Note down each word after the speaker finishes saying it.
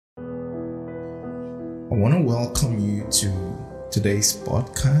I want to welcome you to today's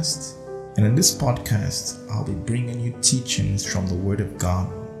podcast. And in this podcast, I'll be bringing you teachings from the Word of God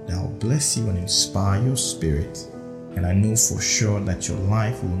that will bless you and inspire your spirit. And I know for sure that your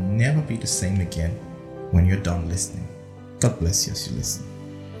life will never be the same again when you're done listening. God bless you as you listen.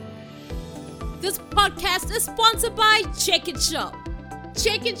 This podcast is sponsored by Check It Shop.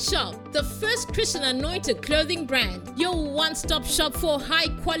 Check It Shop, the first Christian anointed clothing brand. Your one-stop shop for high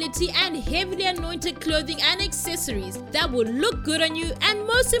quality and heavily anointed clothing and accessories that will look good on you and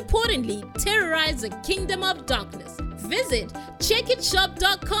most importantly, terrorize the kingdom of darkness. Visit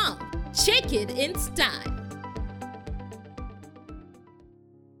checkitshop.com. Check it in style.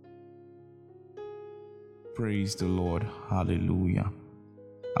 Praise the Lord. Hallelujah.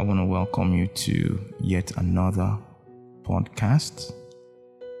 I want to welcome you to yet another podcast.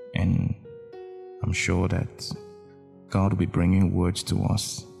 And I'm sure that God will be bringing words to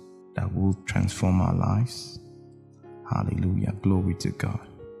us that will transform our lives. Hallelujah. Glory to God.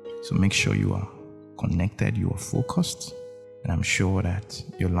 So make sure you are connected, you are focused, and I'm sure that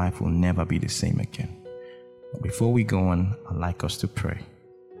your life will never be the same again. But before we go on, I'd like us to pray.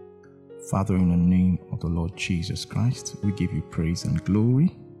 Father, in the name of the Lord Jesus Christ, we give you praise and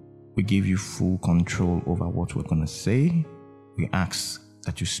glory. We give you full control over what we're going to say. We ask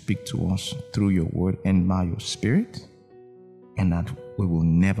that you speak to us through your word and by your spirit, and that we will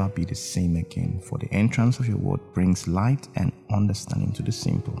never be the same again. For the entrance of your word brings light and understanding to the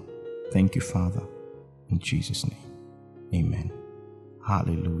simple. Thank you, Father, in Jesus' name. Amen.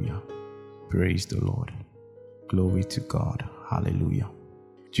 Hallelujah. Praise the Lord. Glory to God. Hallelujah.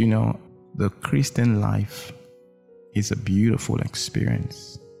 Do you know, the Christian life is a beautiful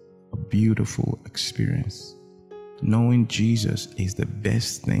experience. A beautiful experience. Knowing Jesus is the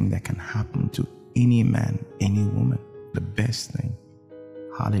best thing that can happen to any man, any woman. The best thing.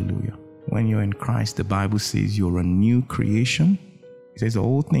 Hallelujah. When you're in Christ, the Bible says you're a new creation. It says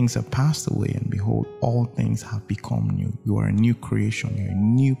all things are passed away, and behold, all things have become new. You are a new creation. You're a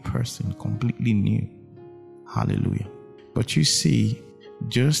new person, completely new. Hallelujah. But you see,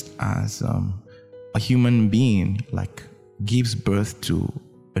 just as a human being gives birth to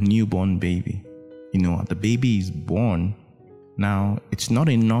a newborn baby, the baby is born. Now, it's not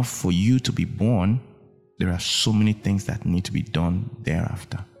enough for you to be born. There are so many things that need to be done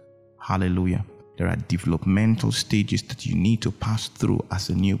thereafter. Hallelujah. There are developmental stages that you need to pass through as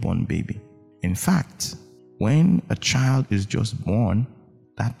a newborn baby. In fact, when a child is just born,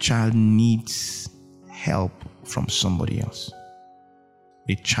 that child needs help from somebody else.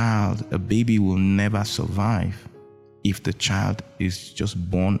 A baby will never survive if the child is just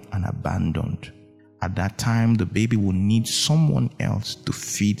born and abandoned. At that time, the baby will need someone else to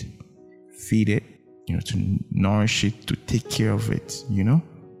feed it, to nourish it, to take care of it,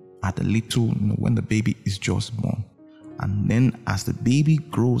 at a little, when the baby is just born. And then as the baby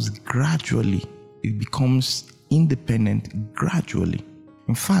grows gradually, it becomes independent gradually.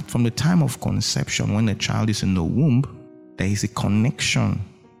 In fact, from the time of conception, when the child is in the womb, there is a connection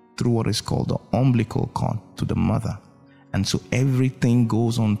through what is called the umbilical cord to the mother. And so everything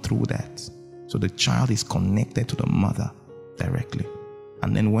goes on through that. So the child is connected to the mother directly.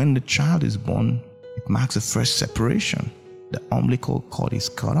 And then when the child is born, it marks the first separation. The umbilical cord is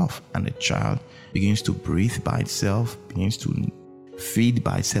cut off, and the child begins to breathe by itself, begins to feed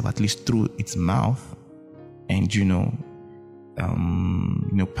by itself, at least through its mouth, and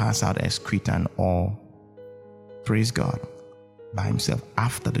pass out excreta and all. Praise God. By himself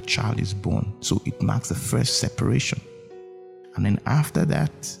after the child is born. So it marks the first separation. And then after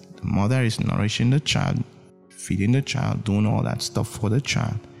that, the mother is nourishing the child, feeding the child, doing all that stuff for the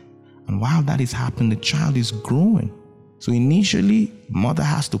child. And while that is happening, the child is growing. So initially, mother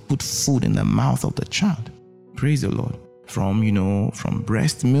has to put food in the mouth of the child. Praise the Lord. From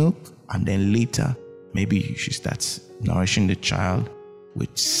breast milk, and then later, maybe she starts nourishing the child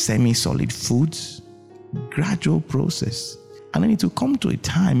with semi-solid foods. Gradual process. And then it will come to a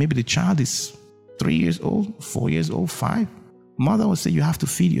time, maybe the child is 3 years old, 4 years old, 5. Mother will say, you have to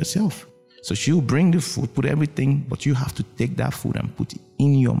feed yourself. So she'll bring the food, put everything, but you have to take that food and put it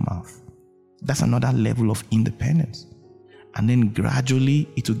in your mouth. That's another level of independence. And then gradually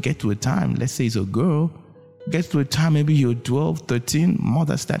it will get to a time, let's say it's a girl, gets to a time, maybe you're 12, 13,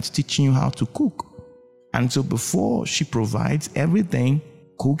 mother starts teaching you how to cook. And so before she provides everything,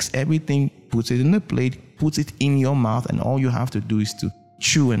 cooks everything, puts it in the plate, puts it in your mouth, and all you have to do is to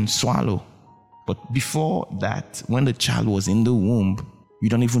chew and swallow. But before that, when the child was in the womb, you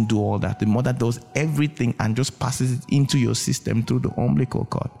don't even do all that. The mother does everything and just passes it into your system through the umbilical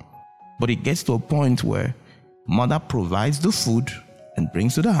cord. But it gets to a point where mother provides the food, and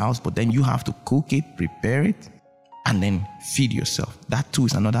brings to the house, but then you have to cook it, prepare it, and then feed yourself. That too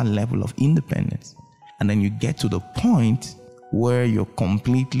is another level of independence. And then you get to the point where you're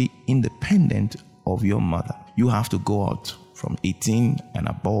completely independent of your mother. You have to go out from 18 and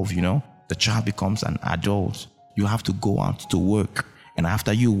above, the child becomes an adult. You have to go out to work. And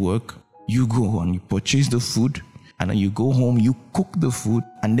after you work, you go and you purchase the food, and then you go home, you cook the food,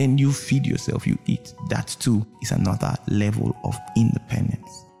 and then you feed yourself, you eat. That too is another level of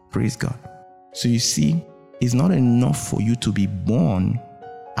independence. Praise God. So you see, it's not enough for you to be born.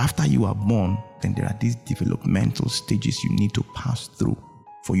 After you are born, then there are these developmental stages you need to pass through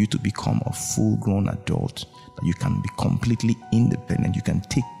for you to become a full-grown adult, that you can be completely independent. You can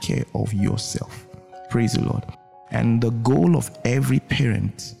take care of yourself. Praise the Lord. And the goal of every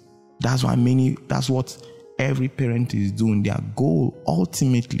parent, that's what every parent is doing. Their goal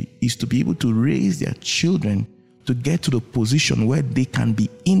ultimately is to be able to raise their children to get to the position where they can be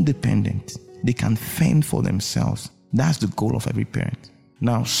independent. They can fend for themselves. That's the goal of every parent.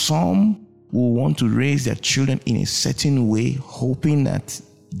 Now, some will want to raise their children in a certain way, hoping that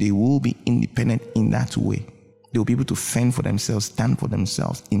they will be independent in that way. They will be able to fend for themselves, stand for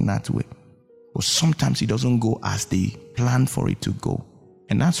themselves in that way. But sometimes it doesn't go as they plan for it to go.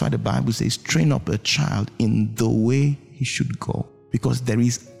 And that's why the Bible says, train up a child in the way he should go. Because there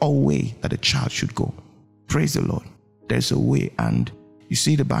is a way that a child should go. Praise the Lord. There's a way. And you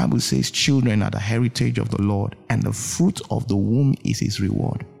see, the Bible says children are the heritage of the Lord, and the fruit of the womb is his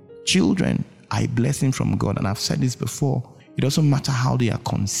reward. Children are a blessing from God. And I've said this before. It doesn't matter how they are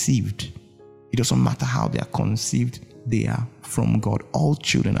conceived. It doesn't matter how they are conceived. They are from God. All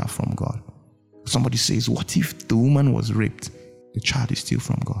children are from God. Somebody says, what if the woman was raped? The child is still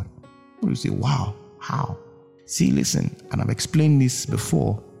from God. You say, wow, how? See, listen, and I've explained this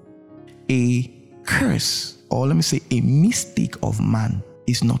before. A curse, or let me say a mistake of man,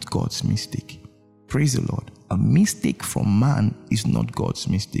 is not God's mistake. Praise the Lord. A mistake from man is not God's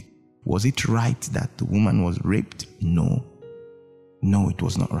mistake. Was it right that the woman was raped? No. No, it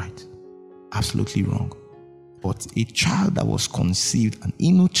was not right. Absolutely wrong. But a child that was conceived, an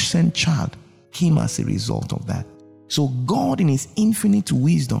innocent child, came as a result of that. So God, in his infinite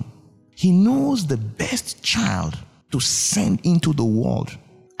wisdom, he knows the best child to send into the world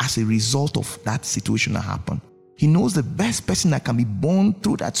as a result of that situation that happened. He knows the best person that can be born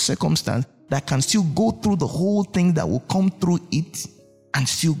through that circumstance, that can still go through the whole thing, that will come through it and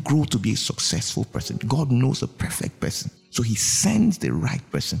still grow to be a successful person. God knows the perfect person. So he sends the right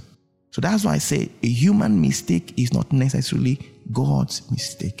person. So that's why I say a human mistake is not necessarily God's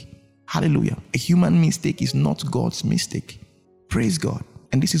mistake. Hallelujah. A human mistake is not God's mistake. Praise God.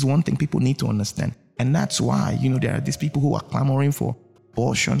 And this is one thing people need to understand. And that's why, there are these people who are clamoring for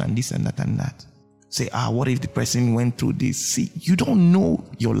abortion and this and that and that. Say, what if the person went through this? See, you don't know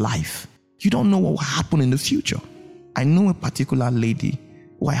your life. You don't know what will happen in the future. I know a particular lady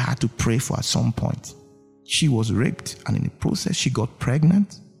who I had to pray for at some point. She was raped, and in the process, she got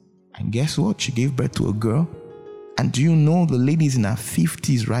pregnant. And guess what? She gave birth to a girl. And do you know the lady is in her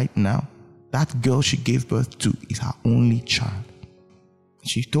 50s right now? That girl she gave birth to is her only child.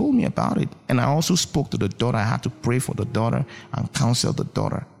 She told me about it. And I also spoke to the daughter. I had to pray for the daughter and counsel the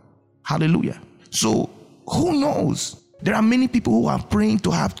daughter. Hallelujah. So who knows? There are many people who are praying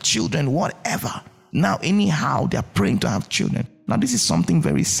to have children, whatever. Now, anyhow, they are praying to have children. Now, this is something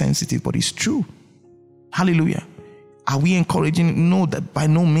very sensitive, but it's true. Hallelujah. Are we encouraging? No, that by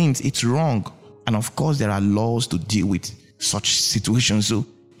no means it's wrong. And of course, there are laws to deal with such situations. So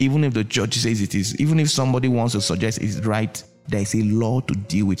even if the judge says it is, even if somebody wants to suggest it's right, there is a law to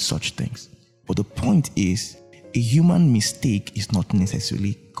deal with such things. But the point is, a human mistake is not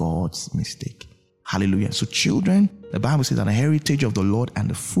necessarily God's mistake. Hallelujah. So children, the Bible says that the heritage of the Lord and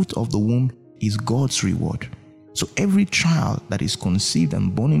the fruit of the womb is God's reward. So every child that is conceived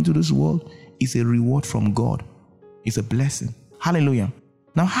and born into this world is a reward from God. It's a blessing. Hallelujah.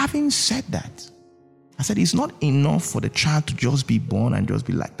 Now, having said that, I said it's not enough for the child to just be born and just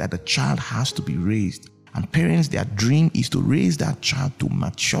be like that. The child has to be raised. And parents, their dream is to raise that child to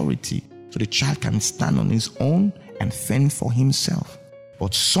maturity so the child can stand on his own and fend for himself.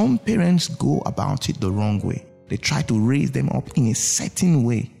 But some parents go about it the wrong way. They try to raise them up in a certain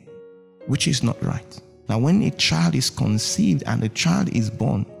way, which is not right. Now, when a child is conceived and a child is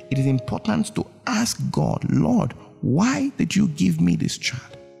born, it is important to ask God, Lord, why did you give me this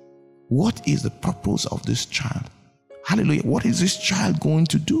child? What is the purpose of this child? Hallelujah. What is this child going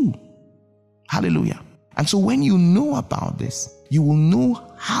to do? Hallelujah. And so when you know about this, you will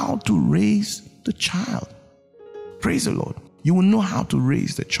know how to raise the child. Praise the Lord. You will know how to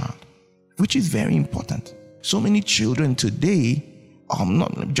raise the child, which is very important. So many children today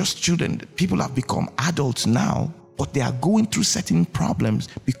not just children, people have become adults now, but they are going through certain problems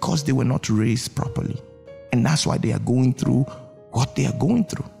because they were not raised properly. And that's why they are going through what they are going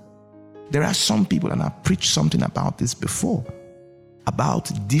through. There are some people, and I've preached something about this before,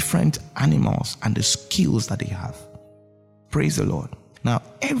 about different animals and the skills that they have. Praise the Lord. Now,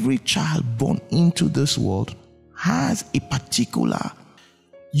 every child born into this world has a particular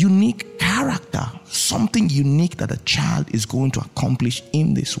unique character, something unique that a child is going to accomplish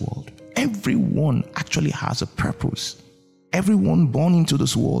in this world. Everyone actually has a purpose. Everyone born into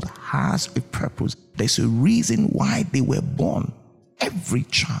this world has a purpose. There's a reason why they were born. Every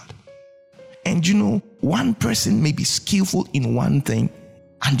child. And one person may be skillful in one thing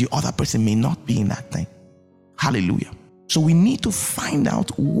and the other person may not be in that thing. Hallelujah. So we need to find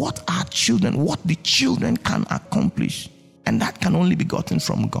out what the children can accomplish. And that can only be gotten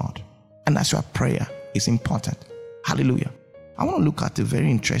from God. And that's why prayer is important. Hallelujah. I want to look at a very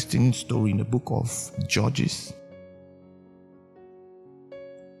interesting story in the book of Judges.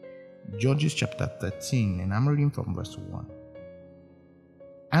 Judges chapter 13, and I'm reading from verse 1.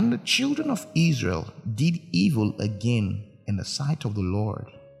 And the children of Israel did evil again in the sight of the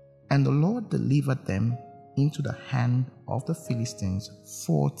Lord, and the Lord delivered them into the hand of the Philistines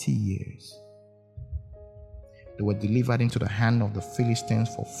 40 years. They were delivered into the hand of the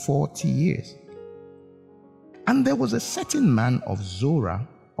Philistines for 40 years. And there was a certain man of Zorah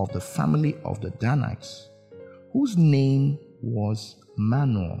of the family of the Danites, whose name was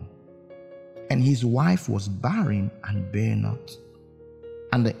Manoah, and his wife was barren and bare not.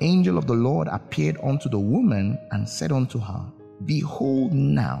 And the angel of the Lord appeared unto the woman and said unto her, Behold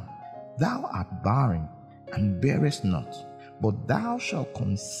now, thou art barren and bearest not, but thou shalt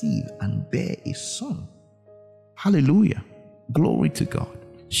conceive and bear a son. Hallelujah. Glory to God.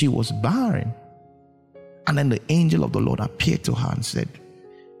 She was barren. And then the angel of the Lord appeared to her and said,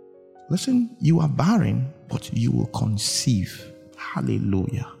 Listen, you are barren, but you will conceive.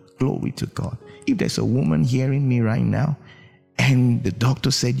 Hallelujah. Glory to God. If there's a woman hearing me right now, and the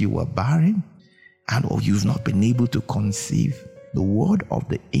doctor said you were barren, or you've not been able to conceive, the word of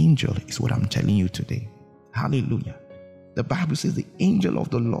the angel is what I'm telling you today. Hallelujah. The Bible says the angel of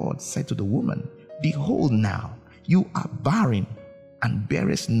the Lord said to the woman, Behold now, you are barren and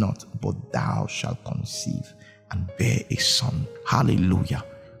bearest not, but thou shalt conceive and bear a son. Hallelujah.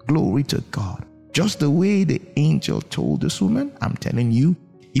 Glory to God. Just the way the angel told this woman, I'm telling you,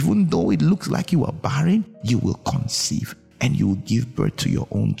 even though it looks like you are barren, you will conceive and you will give birth to your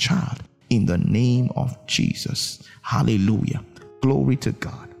own child in the name of Jesus. Hallelujah. Glory to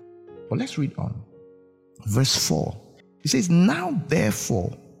God. But let's read on. Verse 4. It says, Now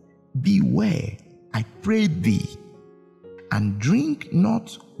therefore beware, I pray thee, and drink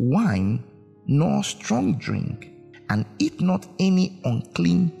not wine nor strong drink, and eat not any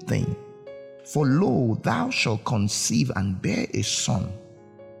unclean thing. For lo, thou shalt conceive and bear a son,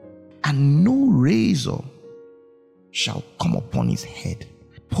 and no razor shall come upon his head.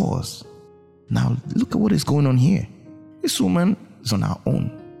 Pause. Now look at what is going on here. This woman is on her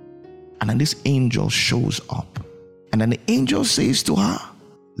own. And then this angel shows up. And then the angel says to her,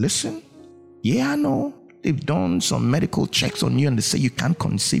 Listen, I know they've done some medical checks on you and they say you can't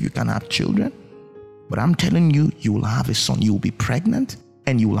conceive, you can't have children. But I'm telling you, you will have a son. You will be pregnant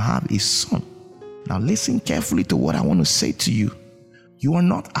and you will have a son. Now listen carefully to what I want to say to you. You are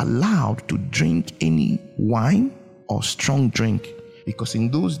not allowed to drink any wine or strong drink, because in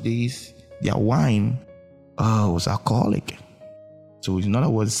those days, their wine was alcoholic. So in other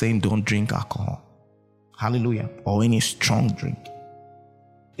words, saying don't drink alcohol. Hallelujah. Or any strong drink.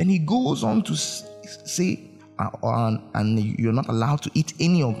 Then he goes on to say, and you're not allowed to eat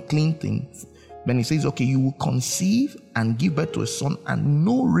any unclean thing. Then he says, okay, you will conceive and give birth to a son, and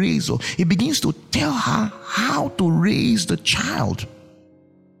no razor. He begins to tell her how to raise the child,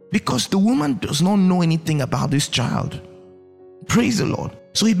 because the woman does not know anything about this child. Praise the Lord.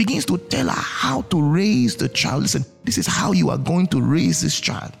 So he begins to tell her how to raise the child. Listen, this is how you are going to raise this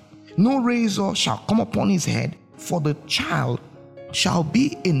child. No razor shall come upon his head, for the child shall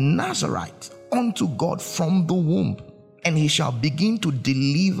be a Nazarite unto God from the womb, and he shall begin to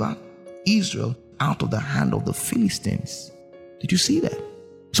deliver Israel out of the hand of the Philistines. Did you see that?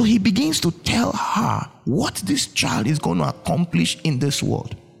 So he begins to tell her what this child is going to accomplish in this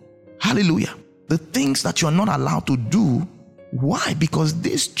world. Hallelujah. The things that you are not allowed to do. Why? Because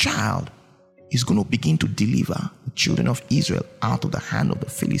this child is going to begin to deliver the children of Israel out of the hand of the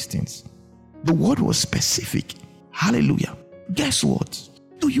Philistines. The word was specific. Hallelujah. Guess what?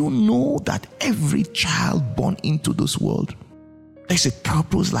 Do you know that every child born into this world, there's a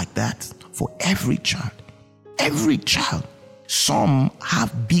purpose like that for every child? Every child. Some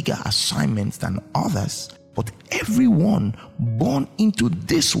have bigger assignments than others, but everyone born into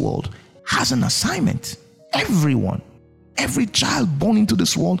this world has an assignment. Everyone. Every child born into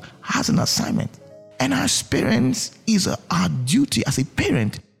this world has an assignment. And as parents, our duty as a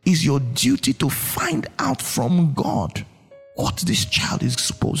parent is your duty to find out from God what this child is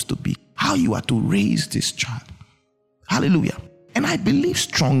supposed to be, how you are to raise this child. Hallelujah. And I believe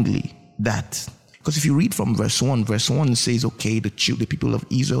strongly that, because if you read from verse 1 says, okay, the people of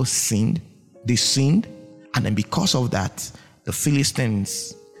Israel sinned. They sinned. And then because of that, the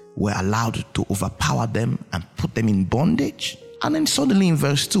Philistines were allowed to overpower them and put them in bondage. And then suddenly in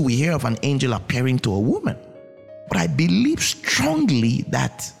verse 2, we hear of an angel appearing to a woman. But I believe strongly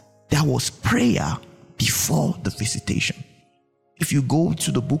that there was prayer before the visitation. If you go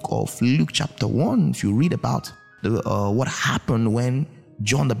to the book of Luke chapter 1, if you read about what happened when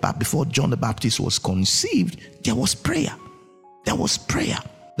before John the Baptist was conceived, there was prayer. There was prayer.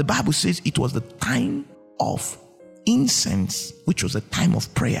 The Bible says it was the time of incense, which was a time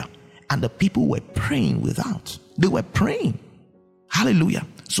of prayer. And the people were praying without. They were praying. Hallelujah.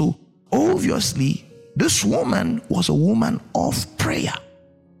 So obviously, this woman was a woman of prayer.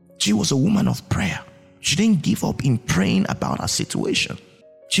 She was a woman of prayer. She didn't give up in praying about her situation.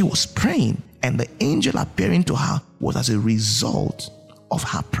 She was praying, and the angel appearing to her was as a result of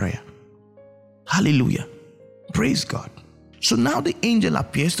her prayer. Hallelujah. Praise God. So now the angel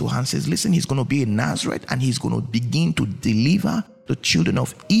appears to her and says, listen, he's going to be in Nazareth, and he's going to begin to deliver the children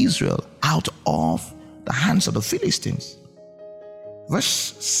of Israel out of the hands of the Philistines. Verse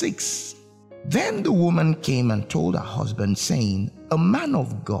 6. Then the woman came and told her husband, saying, a man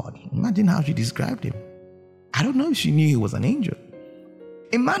of God. Imagine how she described him. I don't know if she knew he was an angel.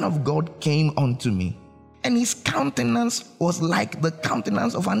 A man of God came unto me, and his countenance was like the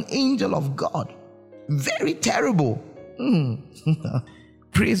countenance of an angel of God. Very terrible.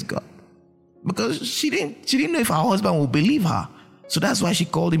 Praise God. Because she didn't know if her husband would believe her. So that's why she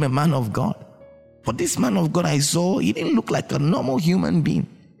called him a man of God. But this man of God I saw, he didn't look like a normal human being.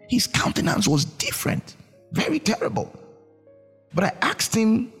 His countenance was different. Very terrible. But I asked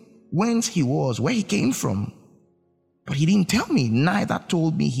him whence he was, where he came from. But he didn't tell me, neither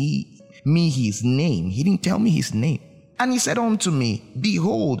told me his name. He didn't tell me his name. And he said unto me,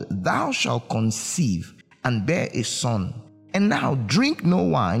 behold, thou shalt conceive and bear a son. And now drink no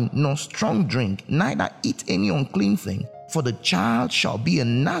wine, nor strong drink, neither eat any unclean thing. For the child shall be a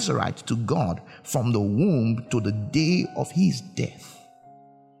Nazarite to God from the womb to the day of his death.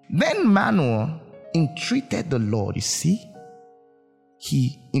 Then Manoah entreated the Lord. You see,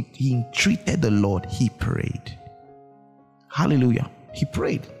 he entreated the Lord. He prayed. Hallelujah. He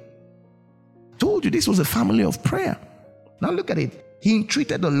prayed. I told you this was a family of prayer. Now look at it. He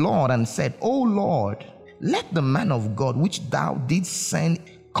entreated the Lord and said, O Lord, let the man of God which thou didst send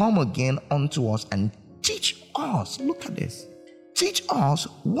come again unto us and teach us. Look at this. Teach us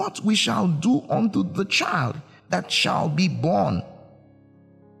what we shall do unto the child that shall be born.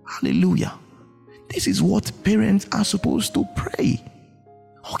 Hallelujah. This is what parents are supposed to pray.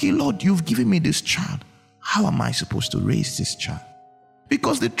 Okay, Lord, you've given me this child. How am I supposed to raise this child?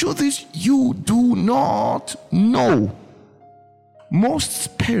 Because the truth is, you do not know.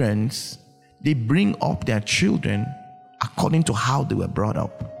 Most parents, they bring up their children according to how they were brought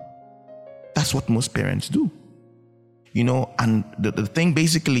up. That's what most parents do. You know, and the thing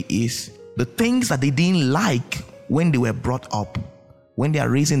basically is, the things that they didn't like when they were brought up, when they are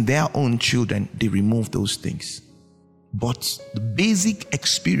raising their own children, they remove those things. But the basic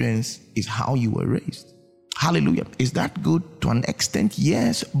experience is how you were raised. Hallelujah. Is that good? To an extent,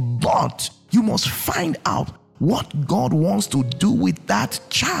 yes. But you must find out what God wants to do with that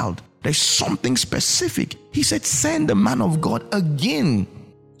child. There's something specific. He said, send the man of God again,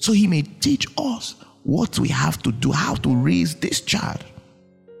 so he may teach us what we have to do, how to raise this child.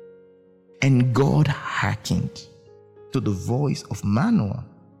 And God hearkened to the voice of Manoah,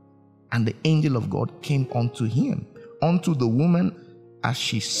 and the angel of God came unto him, unto the woman as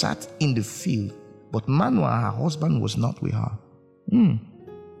she sat in the field. But Manoah, her husband, was not with her.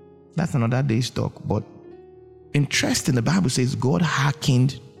 That's another day's talk. But interesting, the Bible says God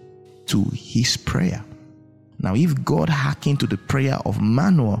hearkened to his prayer. Now, if God hearkened to the prayer of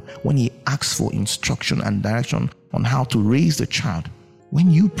Manoah when he asked for instruction and direction on how to raise the child, when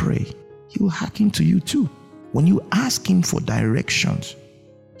you pray, he will hearken to you too. When you ask him for directions,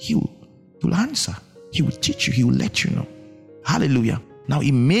 he will answer. He will teach you. He will let you know. Hallelujah. Now,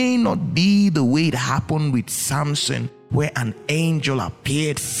 it may not be the way it happened with Samson, where an angel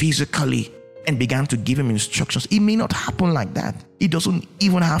appeared physically and began to give him instructions. It may not happen like that. It doesn't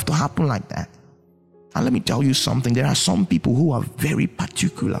even have to happen like that. And let me tell you something. There are some people who are very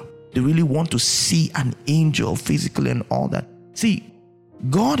particular. They really want to see an angel physically and all that. See,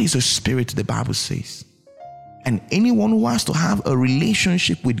 God is a spirit, the Bible says. And anyone who has to have a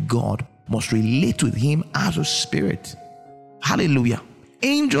relationship with God must relate with him as a spirit. Hallelujah.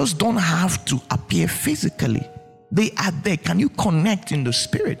 Angels don't have to appear physically. They are there. Can you connect in the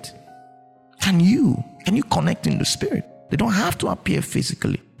spirit? Can you connect in the spirit? They don't have to appear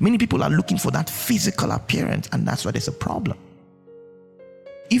physically. Many people are looking for that physical appearance, and that's why there's a problem.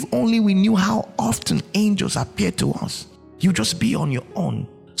 If only we knew how often angels appear to us. You just be on your own.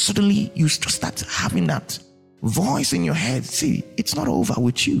 Suddenly you just start having that voice in your head. See, it's not over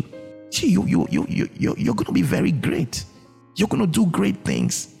with you. See, you're going to be very great. You're going to do great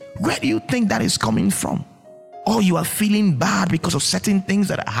things. Where do you think that is coming from? Or you are feeling bad because of certain things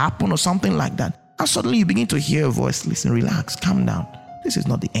that happen or something like that. And suddenly you begin to hear a voice. Listen, relax, calm down. This is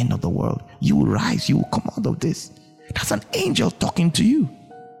not the end of the world. You will rise. You will come out of this. That's an angel talking to you.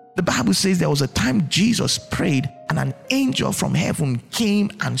 The Bible says there was a time Jesus prayed and an angel from heaven came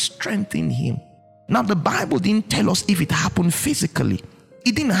and strengthened him. Now, the Bible didn't tell us if it happened physically.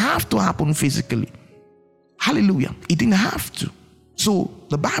 It didn't have to happen physically. Hallelujah. It didn't have to. So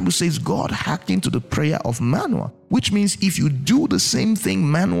the Bible says God hearkened to the prayer of Manoah, which means if you do the same thing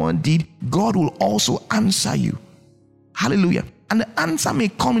Manoah did, God will also answer you. Hallelujah. And the answer may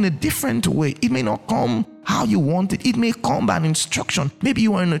come in a different way. It may not come how you want it. It may come by an instruction. Maybe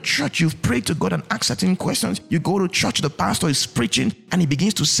you are in a church, you've prayed to God and asked certain questions. You go to church, the pastor is preaching, and he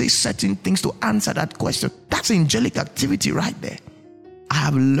begins to say certain things to answer that question. That's angelic activity right there. I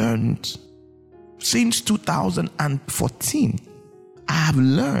have learned since 2014, I've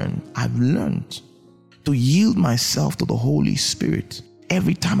learned to yield myself to the Holy Spirit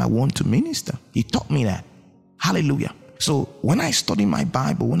every time I want to minister. He taught me that. Hallelujah. So when I study my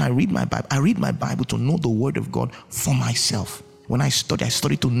Bible, when I read my Bible to know the word of God for myself. When I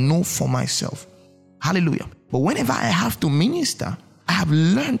study to know for myself. Hallelujah. But whenever I have to minister, I have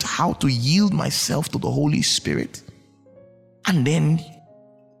learned how to yield myself to the Holy Spirit. And then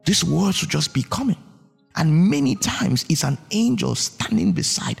these words will just be coming. And many times it's an angel standing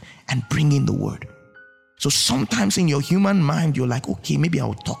beside and bringing the word. So sometimes in your human mind, you're like, okay, maybe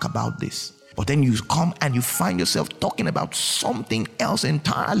I'll talk about this. But then you come and you find yourself talking about something else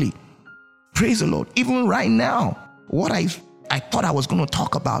entirely. Praise the Lord. Even right now, what I thought I was going to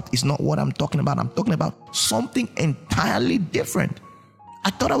talk about is not what I'm talking about. I'm talking about something entirely different. I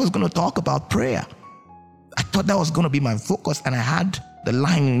thought I was going to talk about prayer. I thought that was going to be my focus, and I had the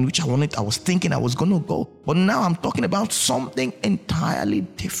line in which I was thinking I was going to go. But now I'm talking about something entirely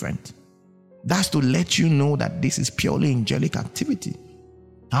different. That's to let you know that this is purely angelic activity.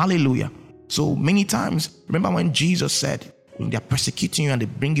 Hallelujah. So many times, remember when Jesus said, when they're persecuting you and they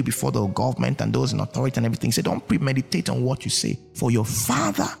bring you before the government and those in authority and everything, he said, don't premeditate on what you say, for your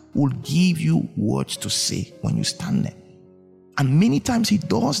Father will give you words to say when you stand there. And many times he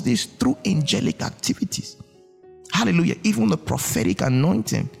does this through angelic activities. Hallelujah. Even the prophetic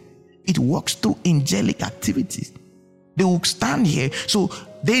anointing, it works through angelic activities. They will stand here, so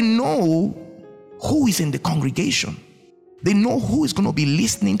they know who is in the congregation. They know who is going to be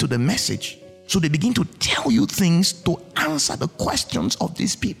listening to the message. So they begin to tell you things to answer the questions of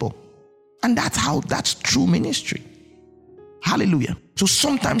these people. And that's true ministry. Hallelujah. So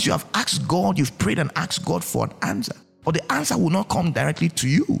sometimes you have asked God, you've prayed and asked God for an answer, but the answer will not come directly to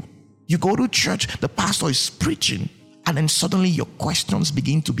you. You go to church, the pastor is preaching, and then suddenly your questions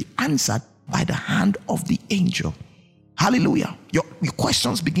begin to be answered by the hand of the angel. Hallelujah. Your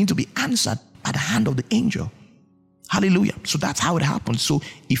questions begin to be answered by the hand of the angel. Hallelujah. So that's how it happens. So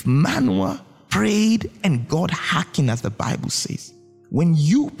if Manoah prayed and God hearkened, as the Bible says, when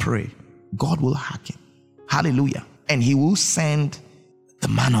you pray, God will hearken. Hallelujah. And he will send the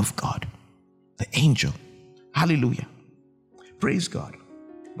man of God, the angel. Hallelujah. Praise God.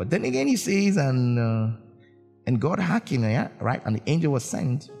 But then again he says, and God hearkened, yeah, right? And the angel was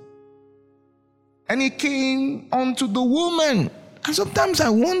sent. And he came unto the woman. And sometimes I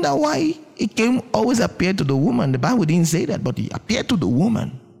wonder why he always appeared to the woman. The Bible didn't say that, but he appeared to the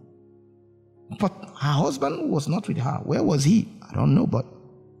woman. But her husband was not with her. Where was he? I don't know, but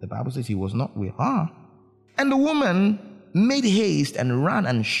the Bible says he was not with her. And the woman made haste and ran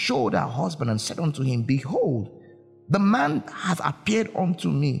and showed her husband and said unto him, behold, the man hath appeared unto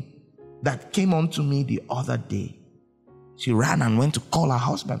me that came unto me the other day. She ran and went to call her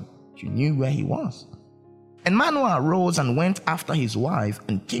husband. She knew where he was. And Manoah arose and went after his wife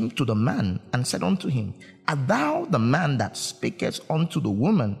and came to the man and said unto him, art thou the man that spakest unto the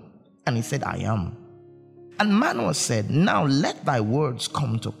woman? And he said, I am. And Manoah said, now let thy words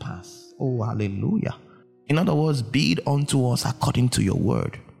come to pass. Oh, hallelujah. In other words, be it unto us according to your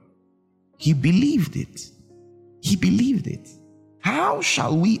word. He believed it. He believed it. How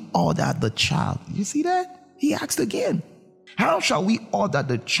shall we order the child? You see that? He asked again. How shall we order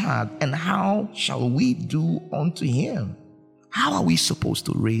the child, and how shall we do unto him? How are we supposed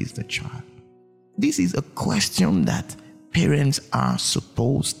to raise the child? This is a question that parents are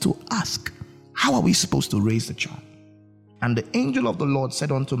supposed to ask. How are we supposed to raise the child? And the angel of the Lord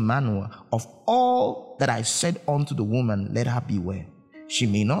said unto Manoah, of all that I said unto the woman, let her beware. She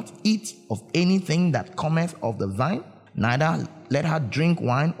may not eat of anything that cometh of the vine, neither let her drink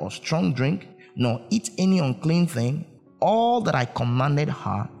wine or strong drink, nor eat any unclean thing. All that I commanded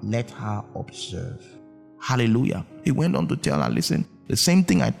her, let her observe. Hallelujah. He went on to tell her, listen, the same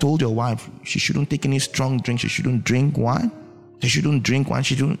thing I told your wife, she shouldn't take any strong drink, she shouldn't drink wine, she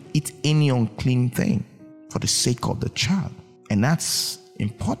shouldn't eat any unclean thing for the sake of the child. And that's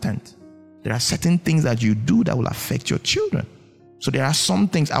important. There are certain things that you do that will affect your children. So there are some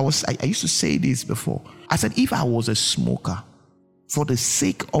things, I used to say this before. I said, if I was a smoker, for the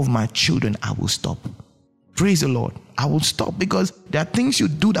sake of my children, I will stop. Praise the Lord. I will stop, because there are things you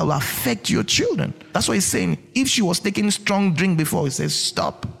do that will affect your children. That's why he's saying, if she was taking strong drink before, he says,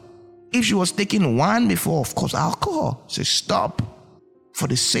 stop. If she was taking wine before, of course, alcohol, he says, stop. For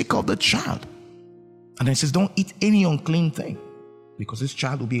the sake of the child. And then he says, don't eat any unclean thing, because this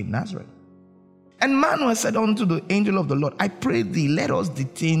child will be in Nazareth. And Manoah said unto the angel of the Lord, I pray thee, let us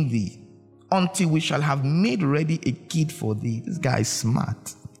detain thee until we shall have made ready a kid for thee. This guy is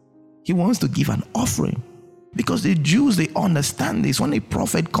smart. He wants to give an offering. Because the Jews, they understand this. When a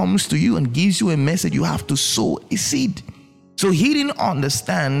prophet comes to you and gives you a message, you have to sow a seed. So he didn't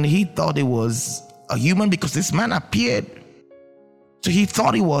understand. He thought it was a human, because this man appeared. So he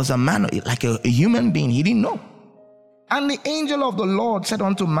thought he was a man, like a human being. He didn't know. And the angel of the Lord said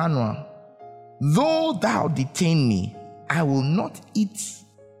unto Manoah, though thou detain me, I will not eat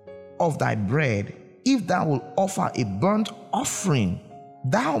of thy bread. If thou wilt offer a burnt offering,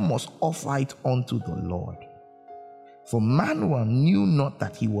 thou must offer it unto the Lord. For Manoah knew not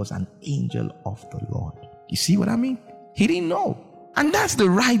that he was an angel of the Lord. You see what I mean? He didn't know. And that's the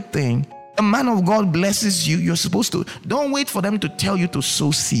right thing. A man of God blesses you. You're supposed to, don't wait for them to tell you to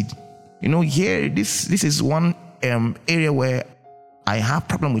sow seed. You know, here, this is one area where I have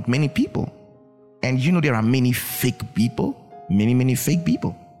problem with many people. And you know, there are many fake people, many fake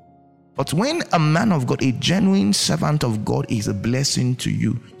people. But when a man of God, a genuine servant of God, is a blessing to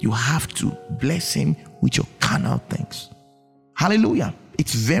you, you have to bless him with your carnal things. Hallelujah.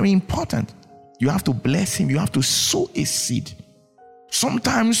 It's very important. You have to bless him. You have to sow a seed.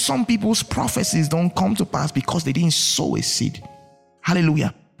 Sometimes some people's prophecies don't come to pass because they didn't sow a seed.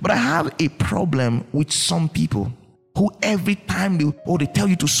 Hallelujah. But I have a problem with some people who every time they tell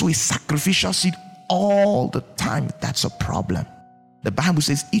you to sow a sacrificial seed all the time. That's a problem. The Bible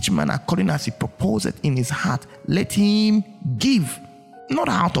says, each man according as he proposeth in his heart, let him give, not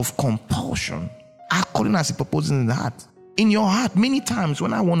out of compulsion, according as he proposes in the heart. In your heart, many times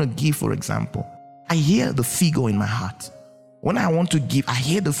when I want to give, for example, I hear the figure in my heart. When I want to give, I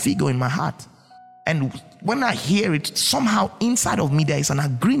hear the figure in my heart. And when I hear it, somehow inside of me, there is an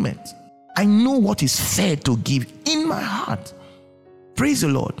agreement. I know what is fair to give in my heart. Praise the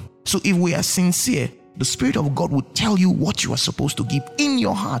Lord. So if we are sincere, the Spirit of God will tell you what you are supposed to give in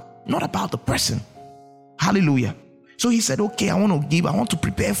your heart, not about the person. Hallelujah. So he said, okay, I want to give. I want to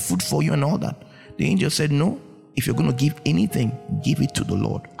prepare food for you and all that. The angel said, no, if you're going to give anything, give it to the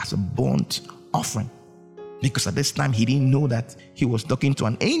Lord as a burnt offering. Because at this time, he didn't know that he was talking to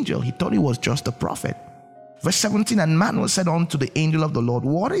an angel. He thought he was just a prophet. Verse 17, and Manoah said unto the angel of the Lord,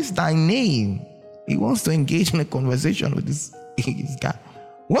 what is thy name? He wants to engage in a conversation with this guy.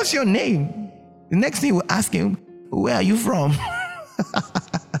 What's your name? The next thing we'll ask him, where are you from?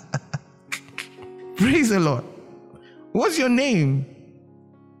 Praise the Lord. What's your name?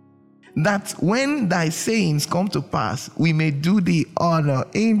 That when thy sayings come to pass, we may do thee honor.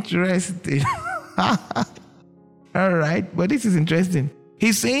 Interesting. All right, but this is interesting.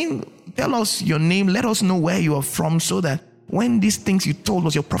 He's saying, tell us your name, let us know where you are from, so that when these things you told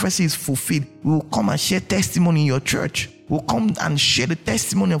us, your prophecy is fulfilled, we will come and share testimony in your church. We'll come and share the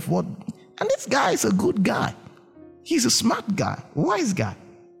testimony of what. And this guy is a good guy. He's a smart guy, wise guy.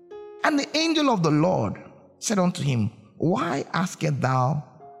 And the angel of the Lord said unto him, why askest thou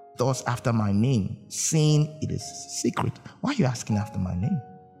thus after my name, saying it is secret? Why are you asking after my name?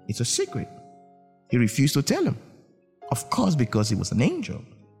 It's a secret. He refused to tell him. Of course, because he was an angel.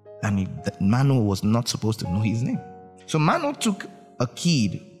 And Manoah was not supposed to know his name. So Manoah took a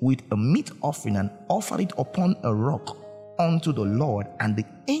kid with a meat offering and offered it upon a rock unto the Lord, and the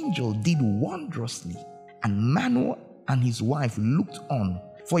angel did wondrously. And Manoah and his wife looked on.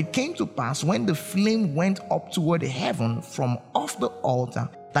 For it came to pass, when the flame went up toward heaven from off the altar,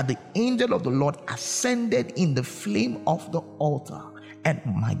 that the angel of the Lord ascended in the flame of the altar. And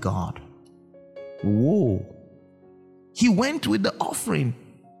my God, whoa, he went with the offering.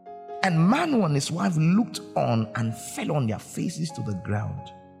 And Manoah and his wife looked on and fell on their faces to the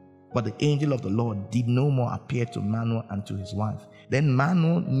ground. But the angel of the Lord did no more appear to Manoah and to his wife. Then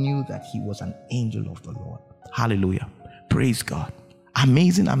Manoah knew that he was an angel of the Lord. Hallelujah. Praise God.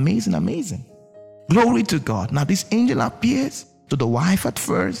 Amazing, amazing, amazing. Glory to God. Now this angel appears to the wife at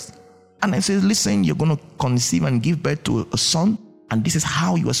first, and it says, listen, you're going to conceive and give birth to a son, and this is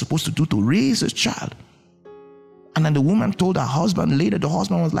how you are supposed to do to raise a child. And then the woman told her husband later. The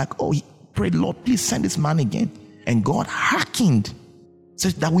husband was like, oh, he prayed, Lord, please send this man again. And God hearkened,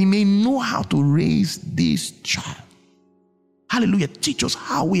 says that we may know how to raise this child. Hallelujah. Teach us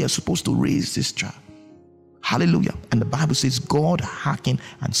how we are supposed to raise this child. Hallelujah. And the Bible says God hearkened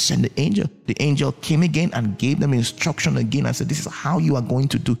and sent the angel. The angel came again and gave them instruction again and said, this is how you are going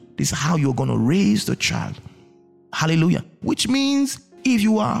to do. This is how you are going to raise the child. Hallelujah. Which means if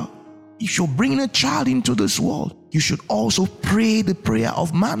you're bringing a child into this world, you should also pray the prayer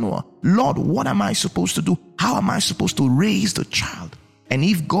of Manoah. Lord, what am I supposed to do? How am I supposed to raise the child? And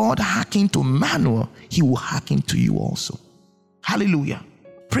if God hearkened to Manoah, he will hearken to you also. Hallelujah.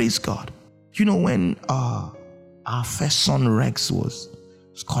 Praise God. You know, when our first son Rex was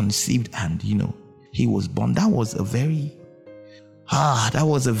conceived and, he was born, that was a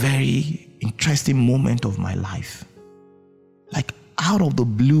very interesting moment of my life. Like out of the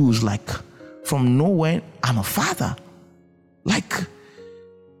blues, like from nowhere, I'm a father. Like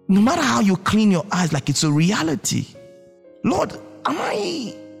no matter how you clean your eyes, like it's a reality. Lord, am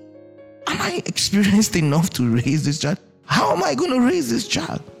I experienced enough to raise this child? How am I going to raise this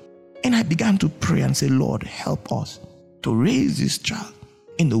child? And I began to pray and say, Lord, help us to raise this child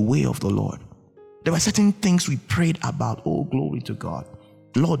in the way of the Lord. There were certain things we prayed about. Oh, glory to God.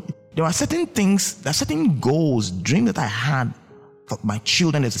 Lord, there are certain things, there are certain goals, dreams that I had for my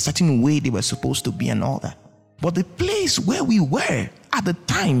children. There's a certain way they were supposed to be and all that. But the place where we were at the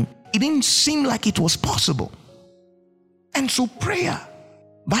time, it didn't seem like it was possible. And so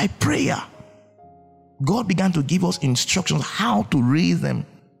by prayer, God began to give us instructions how to raise them.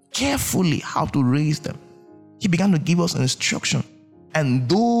 Carefully how to raise them. He began to give us instruction. And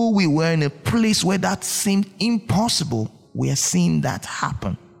though we were in a place where that seemed impossible, we are seeing that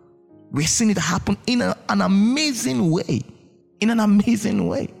happen. We're seeing it happen in an amazing way. In an amazing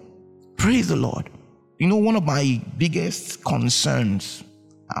way. Praise the Lord. One of my biggest concerns,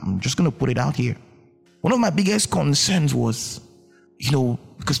 I'm just going to put it out here. One of my biggest concerns was,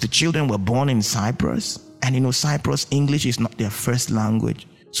 because the children were born in Cyprus, and Cyprus, English is not their first language.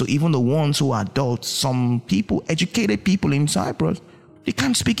 So even the ones who are adults, some people, educated people in Cyprus, they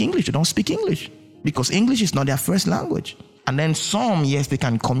can't speak English. They don't speak English because English is not their first language. And then some, yes, they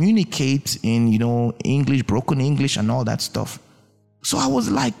can communicate in, English, broken English and all that stuff. So I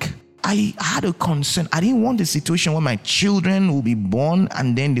was like, I had a concern. I didn't want a situation where my children will be born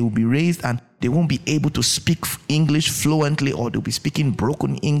and then they will be raised and they won't be able to speak English fluently, or they'll be speaking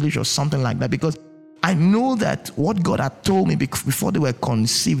broken English or something like that, because I know that what God had told me before they were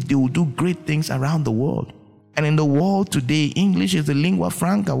conceived, they will do great things around the world. And in the world today, English is the lingua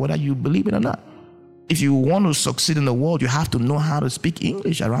franca, whether you believe it or not. If you want to succeed in the world, you have to know how to speak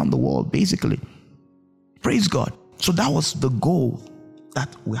English around the world, basically. Praise God. So that was the goal that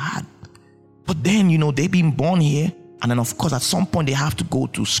we had. But then, they've been born here. And then, of course, at some point, they have to go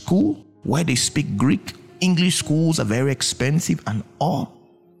to school where they speak Greek. English schools are very expensive and all.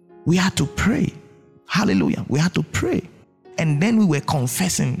 We had to pray. Hallelujah. We had to pray. And then we were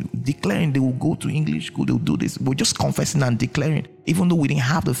confessing, declaring they will go to English school, they will do this. We're just confessing and declaring, even though we didn't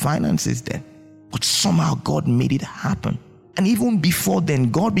have the finances then. But somehow God made it happen. And even before then,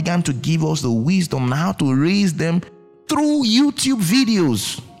 God began to give us the wisdom on how to raise them through YouTube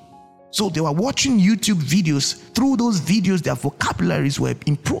videos. So they were watching YouTube videos. Through those videos, their vocabularies were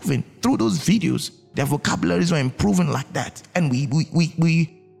improving. Through those videos, their vocabularies were improving like that. And we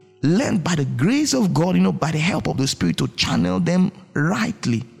learned by the grace of God, by the help of the Spirit, to channel them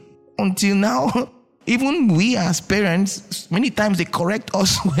rightly. Until now, even we as parents, many times they correct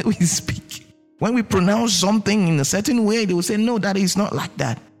us when we speak. When we pronounce something in a certain way, they will say, no, Daddy, it's not like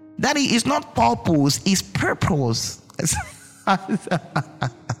that. Daddy, it's not purpose, it's purpose. I'm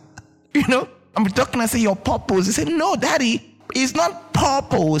talking, I say, your purpose. They say, no, Daddy, it's not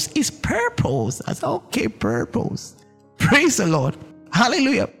purpose, it's purpose. I said, okay, purpose. Praise the Lord.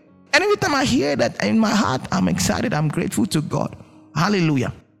 Hallelujah. And every time I hear that in my heart, I'm excited, I'm grateful to God.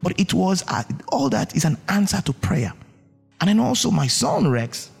 Hallelujah. But it was, all that is an answer to prayer. And then also my son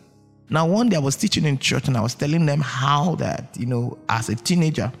Rex. Now one day I was teaching in church and I was telling them how that, as a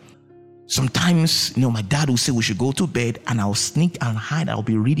teenager, sometimes, my dad would say we should go to bed and I'll sneak and hide. I'll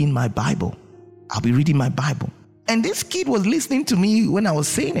be reading my Bible. And this kid was listening to me when I was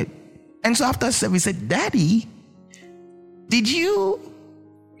saying it. And so after service, he said, Daddy, did you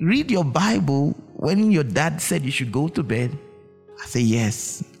read your Bible when your dad said you should go to bed? I said,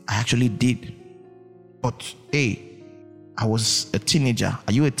 yes, I actually did. But hey, I was a teenager.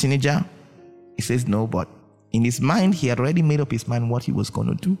 Are you a teenager? He says no, but in his mind, he had already made up his mind what he was going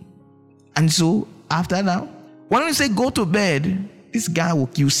to do. And so after that, when we say go to bed, this guy,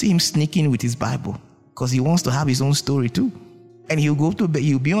 you see him sneaking with his Bible because he wants to have his own story too. And he'll go to bed,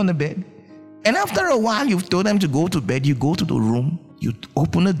 he'll be on the bed. And after a while, you've told him to go to bed, you go to the room, you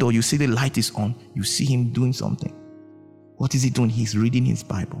open the door, you see the light is on, you see him doing something. What is he doing? He's reading his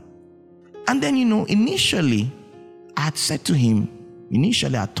Bible. And then, initially, I had said to him,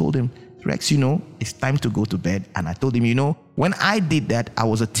 I told him, Rex, it's time to go to bed. And I told him, when I did that, I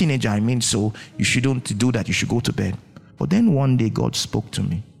was a teenager. So you shouldn't do that. You should go to bed. But then one day God spoke to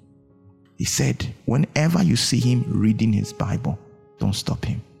me. He said, whenever you see him reading his Bible, don't stop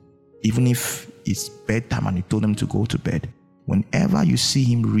him. Even if it's bedtime and he told him to go to bed, whenever you see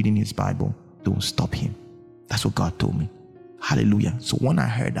him reading his Bible, don't stop him. That's what God told me. Hallelujah. So when I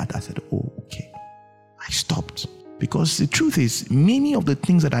heard that, I said, oh, okay. I stopped. Because the truth is, many of the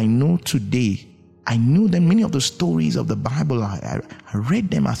things that I know today, I knew them, many of the stories of the Bible, I read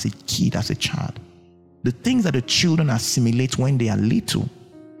them as a kid, as a child. The things that the children assimilate when they are little,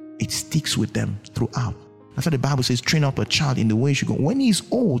 it sticks with them throughout. That's why the Bible says, train up a child in the way he should go. When he is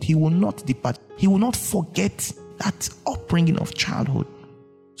old, he will not depart. He will not forget that upbringing of childhood.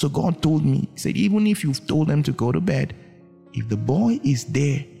 So God told me, he said, even if you've told them to go to bed, if the boy is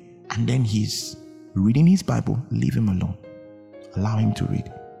there and then he's reading his Bible, leave him alone. Allow him to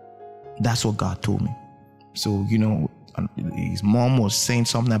read. That's what God told me. So, his mom was saying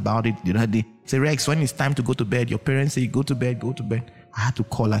something about it the other day. Say, Rex, when it's time to go to bed, your parents say, go to bed, go to bed. I had to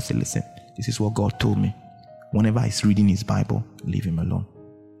call her and say, listen, this is what God told me. Whenever he's reading his Bible, leave him alone.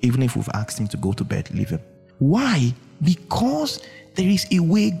 Even if we've asked him to go to bed, leave him. Why? Because there is a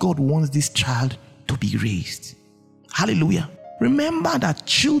way God wants this child to be raised. Hallelujah. Remember that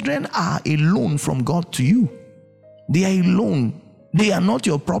children are a loan from God to you. They are a loan. They are not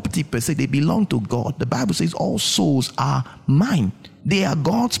your property per se. They belong to God. The Bible says all souls are mine. They are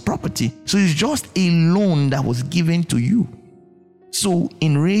God's property. So it's just a loan that was given to you. So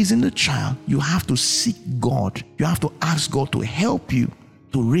in raising the child, you have to seek God. You have to ask God to help you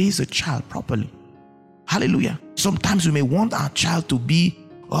to raise a child properly. Hallelujah. Sometimes we may want our child to be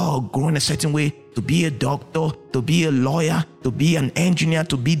grow in a certain way, to be a doctor, to be a lawyer, to be an engineer,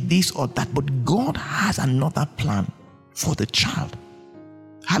 to be this or that. But God has another plan for the child.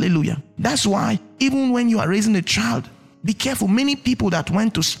 Hallelujah. That's why even when you are raising a child, be careful. Many people that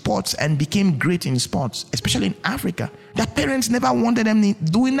went to sports and became great in sports, especially in Africa, their parents never wanted them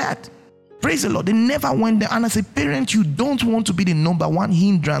doing that. Praise the Lord. They never went there. And as a parent, you don't want to be the number one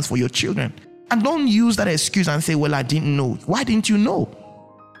hindrance for your children. And don't use that excuse and say, well, I didn't know. Why didn't you know?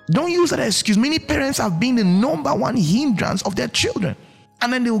 Don't use that excuse. Many parents have been the number one hindrance of their children.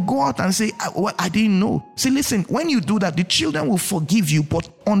 And then they'll go out and say, well, I didn't know. See, listen, when you do that, the children will forgive you, but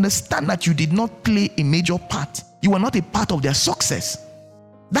understand that you did not play a major part. You are not a part of their success.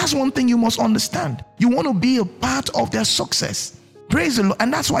 That's one thing you must understand. You want to be a part of their success. Praise the Lord.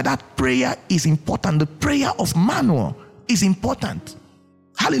 And that's why that prayer is important. The prayer of Manoah is important.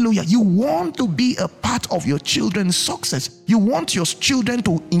 Hallelujah. You want to be a part of your children's success. You want your children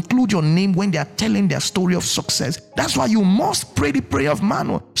to include your name when they are telling their story of success. That's why you must pray the prayer of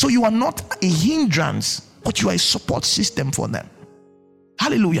Manoah. So you are not a hindrance, but you are a support system for them.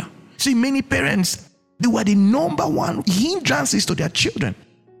 Hallelujah. See, many parents, they were the number one hindrances to their children.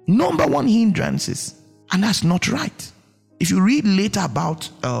 Number one hindrances. And that's not right. If you read later about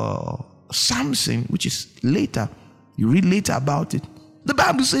Samson, which is later, you read later about it. The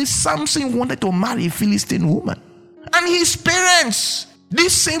Bible says Samson wanted to marry a Philistine woman. And his parents,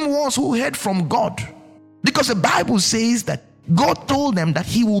 these same ones who heard from God. Because the Bible says that God told them that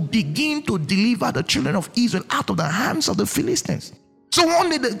he will begin to deliver the children of Israel out of the hands of the Philistines. So one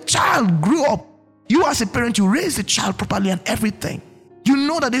day the child grew up. You as a parent, you raise the child properly and everything. You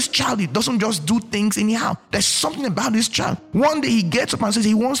know that this child, he doesn't just do things anyhow. There's something about this child. One day he gets up and says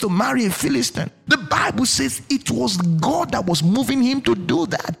he wants to marry a Philistine. The Bible says it was God that was moving him to do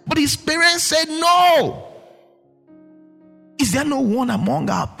that. But his parents said no. It's Is there no one among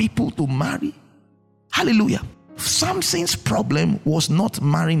our people to marry? Hallelujah. Samson's problem was not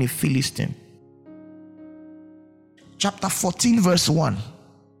marrying a Philistine. Chapter 14 verse 1.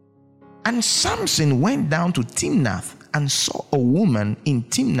 And Samson went down to Timnath and saw a woman in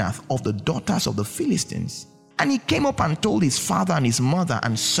Timnath of the daughters of the Philistines. And he came up and told his father and his mother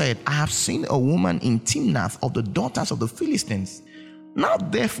and said, I have seen a woman in Timnath of the daughters of the Philistines. Now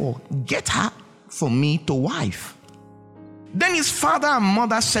therefore get her for me to wife. Then his father and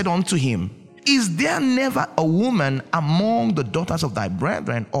mother said unto him, Is there never a woman among the daughters of thy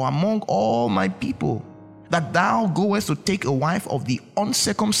brethren or among all my people, that thou goest to take a wife of the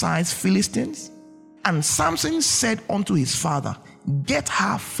uncircumcised Philistines? And Samson said unto his father, Get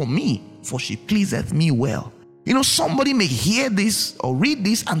her for me, for she pleaseth me well. Somebody may hear this or read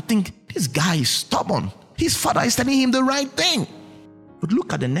this and think, this guy is stubborn. His father is telling him the right thing. But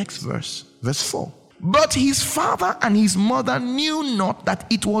look at the next verse, verse 4. But his father and his mother knew not that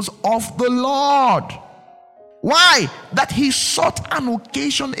it was of the Lord. Why? That he sought an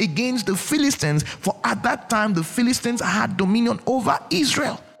occasion against the Philistines, for at that time the Philistines had dominion over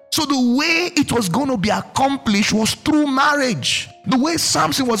Israel. So the way it was going to be accomplished was through marriage. The way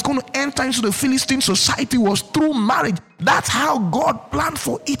Samson was going to enter into the Philistine society was through marriage. That's how God planned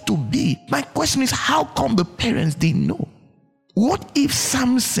for it to be. My question is, how come the parents didn't know? What if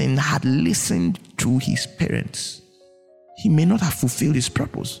Samson had listened to his parents? He may not have fulfilled his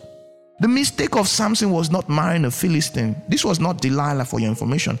purpose. The mistake of Samson was not marrying a Philistine. This was not Delilah, for your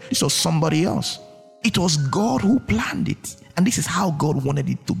information. This was somebody else. It was God who planned it. And this is how God wanted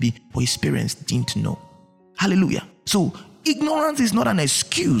it to be, but his parents didn't know. Hallelujah. So ignorance is not an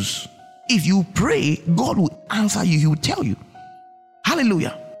excuse. If you pray, God will answer you. He will tell you.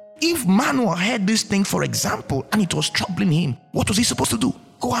 Hallelujah. If Manoah heard this thing, for example, and it was troubling him, what was he supposed to do?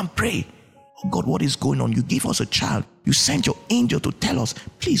 Go and pray. Oh God, what is going on? You gave us a child. You sent your angel to tell us,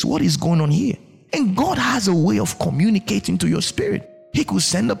 please, what is going on here? And God has a way of communicating to your spirit. He could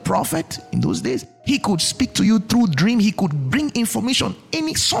send a prophet in those days. He could speak to you through dream. He could bring information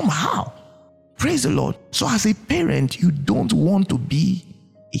somehow. Praise the Lord. So as a parent, you don't want to be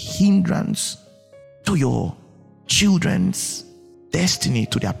a hindrance to your children's destiny,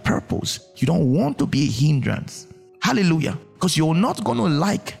 to their purpose. You don't want to be a hindrance. Hallelujah. Because you're not going to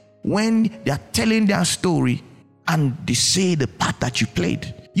like when they're telling their story and they say the part that you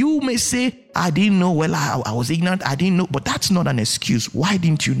played. You may say, I didn't know, well, I was ignorant, I didn't know, but that's not an excuse. Why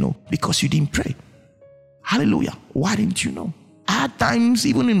didn't you know? Because you didn't pray. Hallelujah. Why didn't you know? I had times,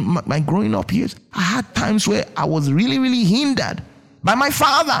 even in my growing up years, I had times where I was really, really hindered by my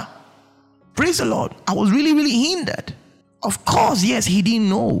father. Praise the Lord. I was really, really hindered. Of course, yes, he didn't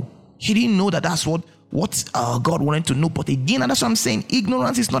know. He didn't know that that's what God wanted to know. But again, that's what I'm saying.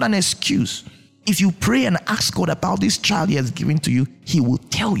 Ignorance is not an excuse. If you pray and ask God about this child he has given to you, he will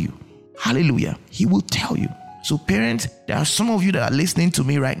tell you. Hallelujah. He will tell you. So parents, there are some of you that are listening to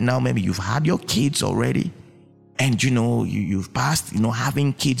me right now. Maybe you've had your kids already. And you've passed,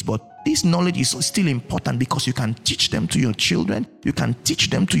 having kids. But this knowledge is still important because you can teach them to your children. You can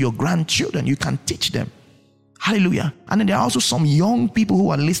teach them to your grandchildren. You can teach them. Hallelujah. And then there are also some young people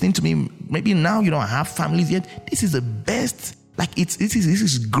who are listening to me. Maybe now you don't have families yet. This is the best. This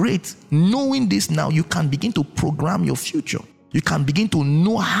is great. Knowing this now, you can begin to program your future. You can begin to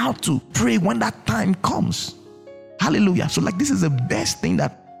know how to pray when that time comes. Hallelujah. So this is the best thing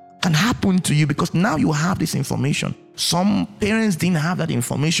that can happen to you because now you have this information. Some parents didn't have that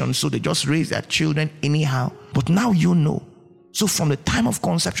information, so they just raised their children anyhow. But now you know. So from the time of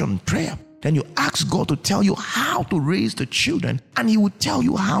conception, prayer, then you ask God to tell you how to raise the children, and he will tell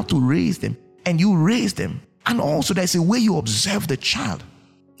you how to raise them, and you raise them. And also there's a way you observe the child.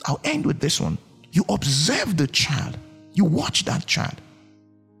 I'll end with this one. You observe the child. You watch that child.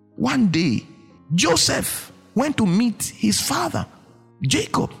 One day, Joseph went to meet his father,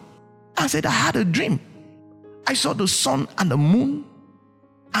 Jacob, and said, I had a dream. I saw the sun and the moon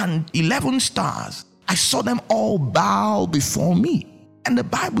and 11 stars. I saw them all bow before me. And the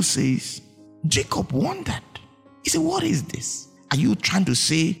Bible says, Jacob wondered. He said, what is this? Are you trying to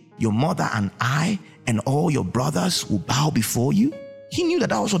say your mother and I and all your brothers will bow before you? He knew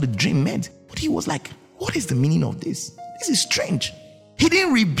that was what the dream meant. But he was like, what is the meaning of this? This is strange. He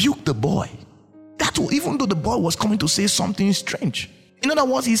didn't rebuke the boy. Even though the boy was coming to say something strange. In other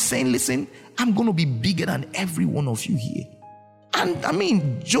words, he's saying, listen, I'm going to be bigger than every one of you here.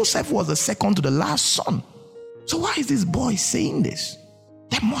 And Joseph was the second to the last son. So why is this boy saying this?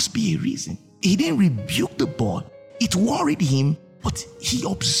 There must be a reason. He didn't rebuke the boy. It worried him, but he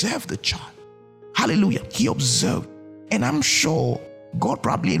observed the child. Hallelujah. He observed. And I'm sure God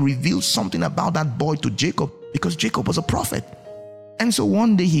probably revealed something about that boy to Jacob because Jacob was a prophet. And so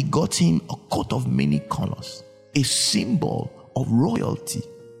one day he got him a coat of many colors, a symbol of royalty.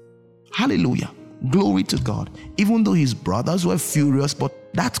 Hallelujah. Glory to God. Even though his brothers were furious, but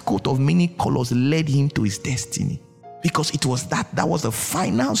that coat of many colors led him to his destiny, because it was that was the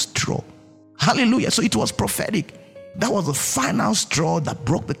final straw. Hallelujah. So it was prophetic. That was the final straw that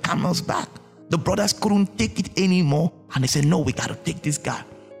broke the camel's back. The brothers couldn't take it anymore, and they said, no, we got to take this guy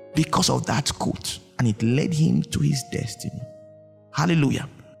because of that coat. And it led him to his destiny. Hallelujah.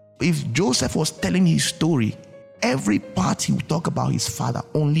 If Joseph was telling his story, every part he would talk about his father,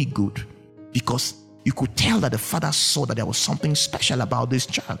 only good, because you could tell that the father saw that there was something special about this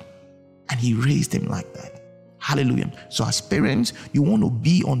child, and he raised him like that. Hallelujah. So as parents, you want to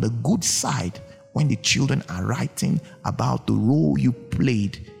be on the good side when the children are writing about the role you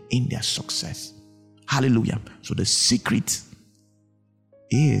played in their success. Hallelujah. So the secret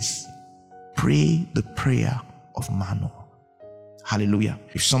is pray the prayer of Manoah. Hallelujah.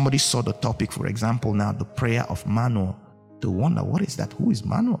 If somebody saw the topic, for example, now the prayer of Manoah, they wonder, what is that? Who is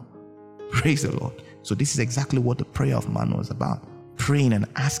Manoah? Praise the Lord. So this is exactly what the prayer of Manoah is about. Praying and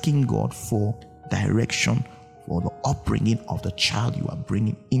asking God for direction for the upbringing of the child you are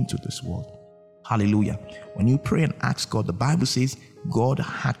bringing into this world. Hallelujah. When you pray and ask God, the Bible says God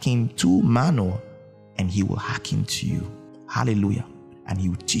hearkened to Manoah and he will hearken to you. Hallelujah. And he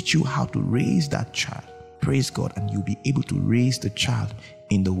will teach you how to raise that child. Praise God. And you'll be able to raise the child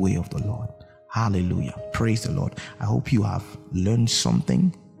in the way of the Lord. Hallelujah. Praise the Lord. I hope you have learned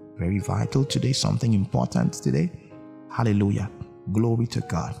something very vital today, something important today. Hallelujah. Glory to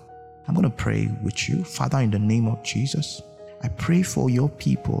God. I'm going to pray with you. Father, in the name of Jesus, I pray for your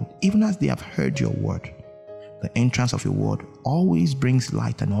people, even as they have heard your word. The entrance of your word always brings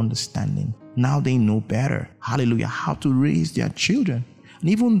light and understanding. Now they know better, hallelujah, how to raise their children. And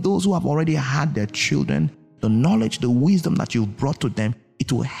even those who have already had their children, the knowledge, the wisdom that you've brought to them,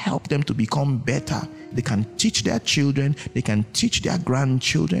 it will help them to become better. They can teach their children, they can teach their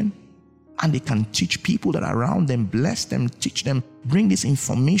grandchildren, and they can teach people that are around them, bless them, teach them, bring this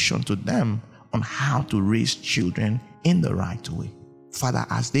information to them on how to raise children in the right way. Father,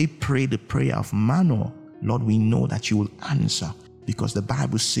 as they pray the prayer of Manoah, Lord, we know that you will answer, because the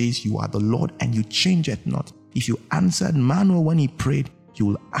Bible says you are the Lord and you change it not. If you answered Manoah when he prayed, you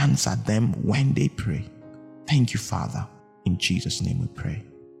will answer them when they pray. Thank you, Father. In Jesus' name we pray.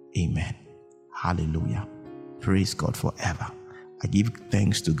 Amen. Hallelujah. Praise God forever. I give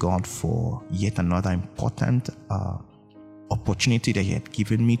thanks to God for yet another important opportunity that he had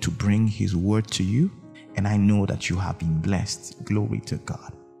given me to bring his word to you. And I know that you have been blessed. Glory to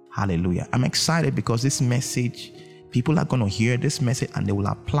God. Hallelujah. I'm excited because this message, people are going to hear this message and they will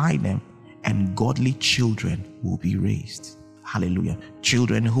apply them, and godly children will be raised. Hallelujah.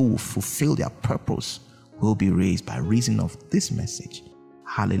 Children who will fulfill their purpose will be raised by reason of this message.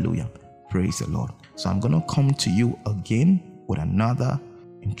 Hallelujah. Praise the Lord. So I'm going to come to you again with another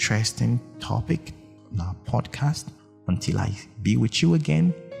interesting topic on our podcast. Until I be with you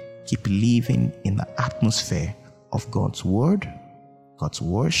again, keep living in the atmosphere of God's word, God's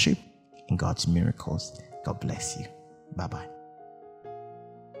worship, and God's miracles. God bless you. Bye-bye.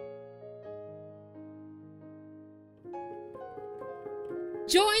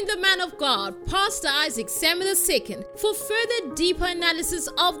 Join the man of God, Pastor Isaac Samuel II, for further deeper analysis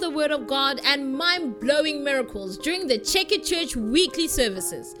of the Word of God and mind-blowing miracles during the Check It Church weekly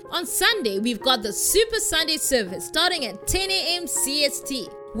services. On Sunday, we've got the Super Sunday service starting at 10 a.m. CST.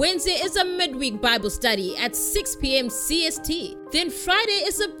 Wednesday is a midweek Bible study at 6 p.m. CST. Then Friday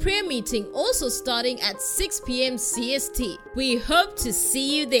is a prayer meeting also starting at 6 p.m. CST. We hope to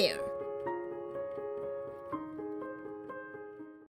see you there.